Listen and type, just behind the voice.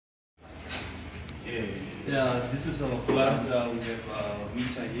Yeah, this is our plant. We have a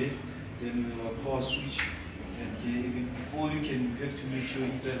meter here, then we have a power switch. And here, even before you have to make sure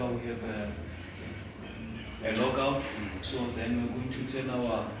if ever we have a logout. So then we're going to turn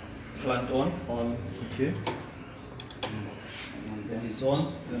our plant on. Okay. Then it's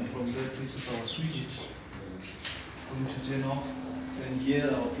on. Then from there, this is our switch. Going to turn off. Then here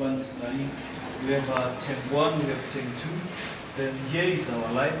our plant is running. We have tank 1, we have tank 2. Then here is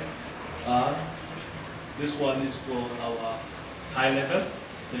our light. This one is for our high level,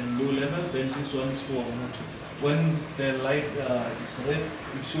 then low level, then this one is for our motor. When the light is red,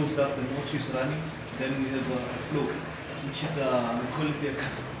 it shows that the motor is running. Then we have a flow, which is we call it a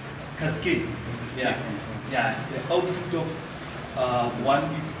cascade. Yeah. The output of one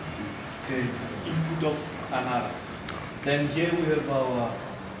is the input of another. Then here we have our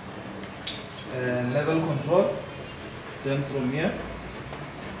level control. Then from here,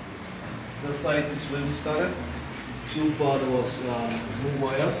 the side is where we started. So far there was no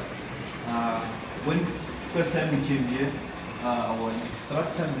wires. When first time we came here, our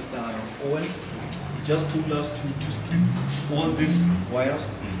instructor, Mr. Owen, he just told us to strip all these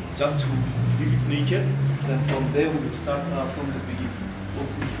wires, just to leave it naked. Then from there we will start from the beginning,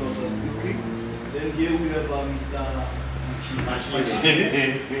 which was a good thing. Then here we have Mr.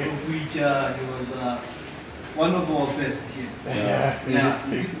 of which he was one of our best here.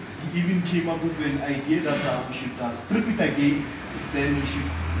 He even came up with an idea that we should strip it again, then we should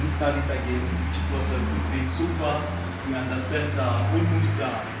restart it again, which was a good thing. So far, we understand almost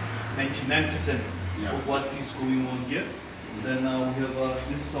 99% of what is going on here. Then we have,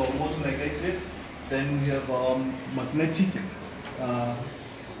 this is our motor, like I said. Then we have magnetic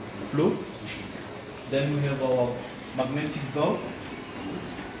flow. Then we have our magnetic valve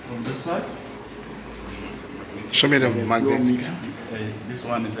from this side. Show me the magnetic. This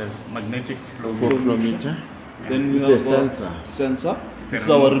one is a magnetic flow meter. Then we have a sensor. This is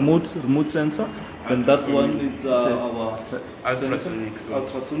our remote sensor. And that one is our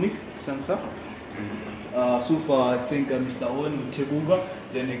ultrasonic sensor. So far, I think Mr. Owen will take over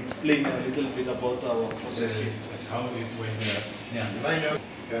and explain a little bit about our process here. How it went. You may know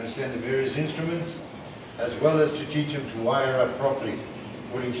to understand the various instruments, as well as to teach them to wire up properly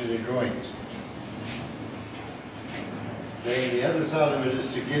according to their drawings. Then the other side of it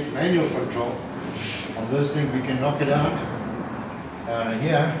is to get manual control. On this thing we can knock it out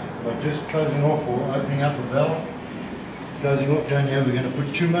here by just closing off or opening up a valve. Closing off down here, we're going to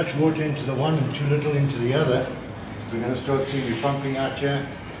put too much water into the one and too little into the other. We're going to start seeing we're pumping out here.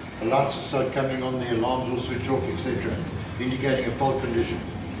 The lights will start coming on, the alarms will switch off, etc. Indicating a fault condition.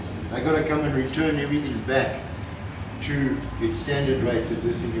 I've got to come and return everything back to its standard rate that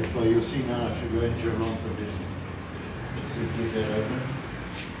this thing can flow. You'll see now I should go into alarm condition. Get that open.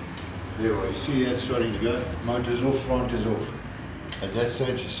 There we go. You see that's starting to go. Motor's off, plant is off. At that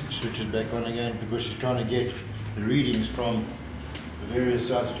stage she switches back on again because she's trying to get the readings from the various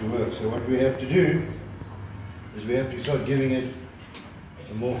sides to work. So what we have to do is we have to start giving it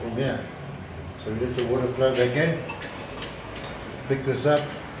more from here. So we let the water flow back in, pick this up,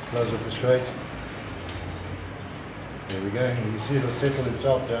 close off the straight. There we go. You can see it'll settle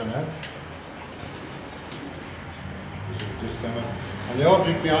itself down now. Just come up. And the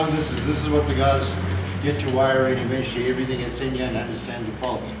object behind this is what the guys get to wire in eventually, everything that's in here and understand the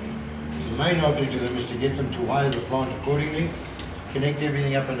fault. The main object of them is to get them to wire the plant accordingly, connect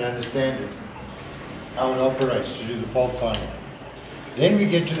everything up and understand it, how it operates to do the fault finding. Then we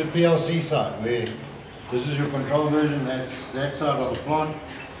get to the PLC side where this is your control version, that's that side of the plant.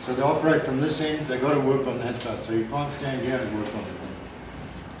 So they operate from this end, they've got to work on that side. So you can't stand here and work on it.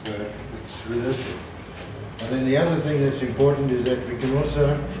 So it's realistic. And then the other thing that's important is that we can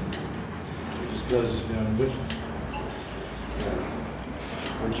also, just close this down a bit.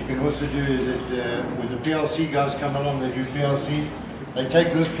 What you can also do is that when the PLC guys come along, they do PLCs, they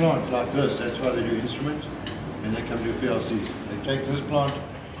take this plant like this, that's why they do instruments, and they come do PLCs. They take this plant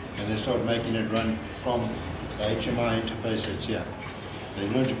and they start making it run from the HMI interface that's here. They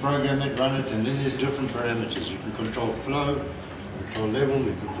learn to program it, run it, and then there's different parameters. You can control flow, control level,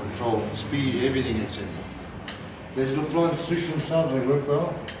 you can control speed, everything that's in there. These little plants switch themselves, they work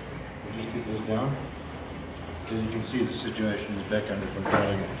well. We'll just get this down. As you can see, the situation is back under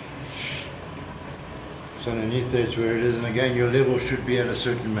control again. So underneath that's where it is, and again your level should be at a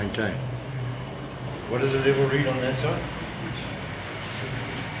certain maintain. What does the level read on that side?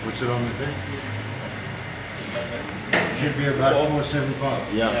 What's it on the thing? It should be about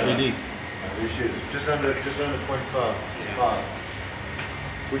 475. Yeah, it is. It should. Just under 0.5. 5.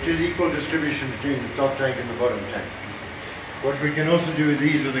 Which is equal distribution between the top tank and the bottom tank. What we can also do with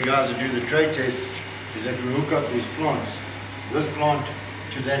these, with the guys that do the trade test, is that we hook up these plants, this plant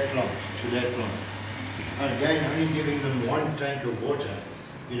to that plant, to that plant. And again, only giving them one tank of water.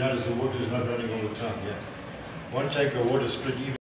 You notice the water is not running all the time, yeah. One tank of water split even.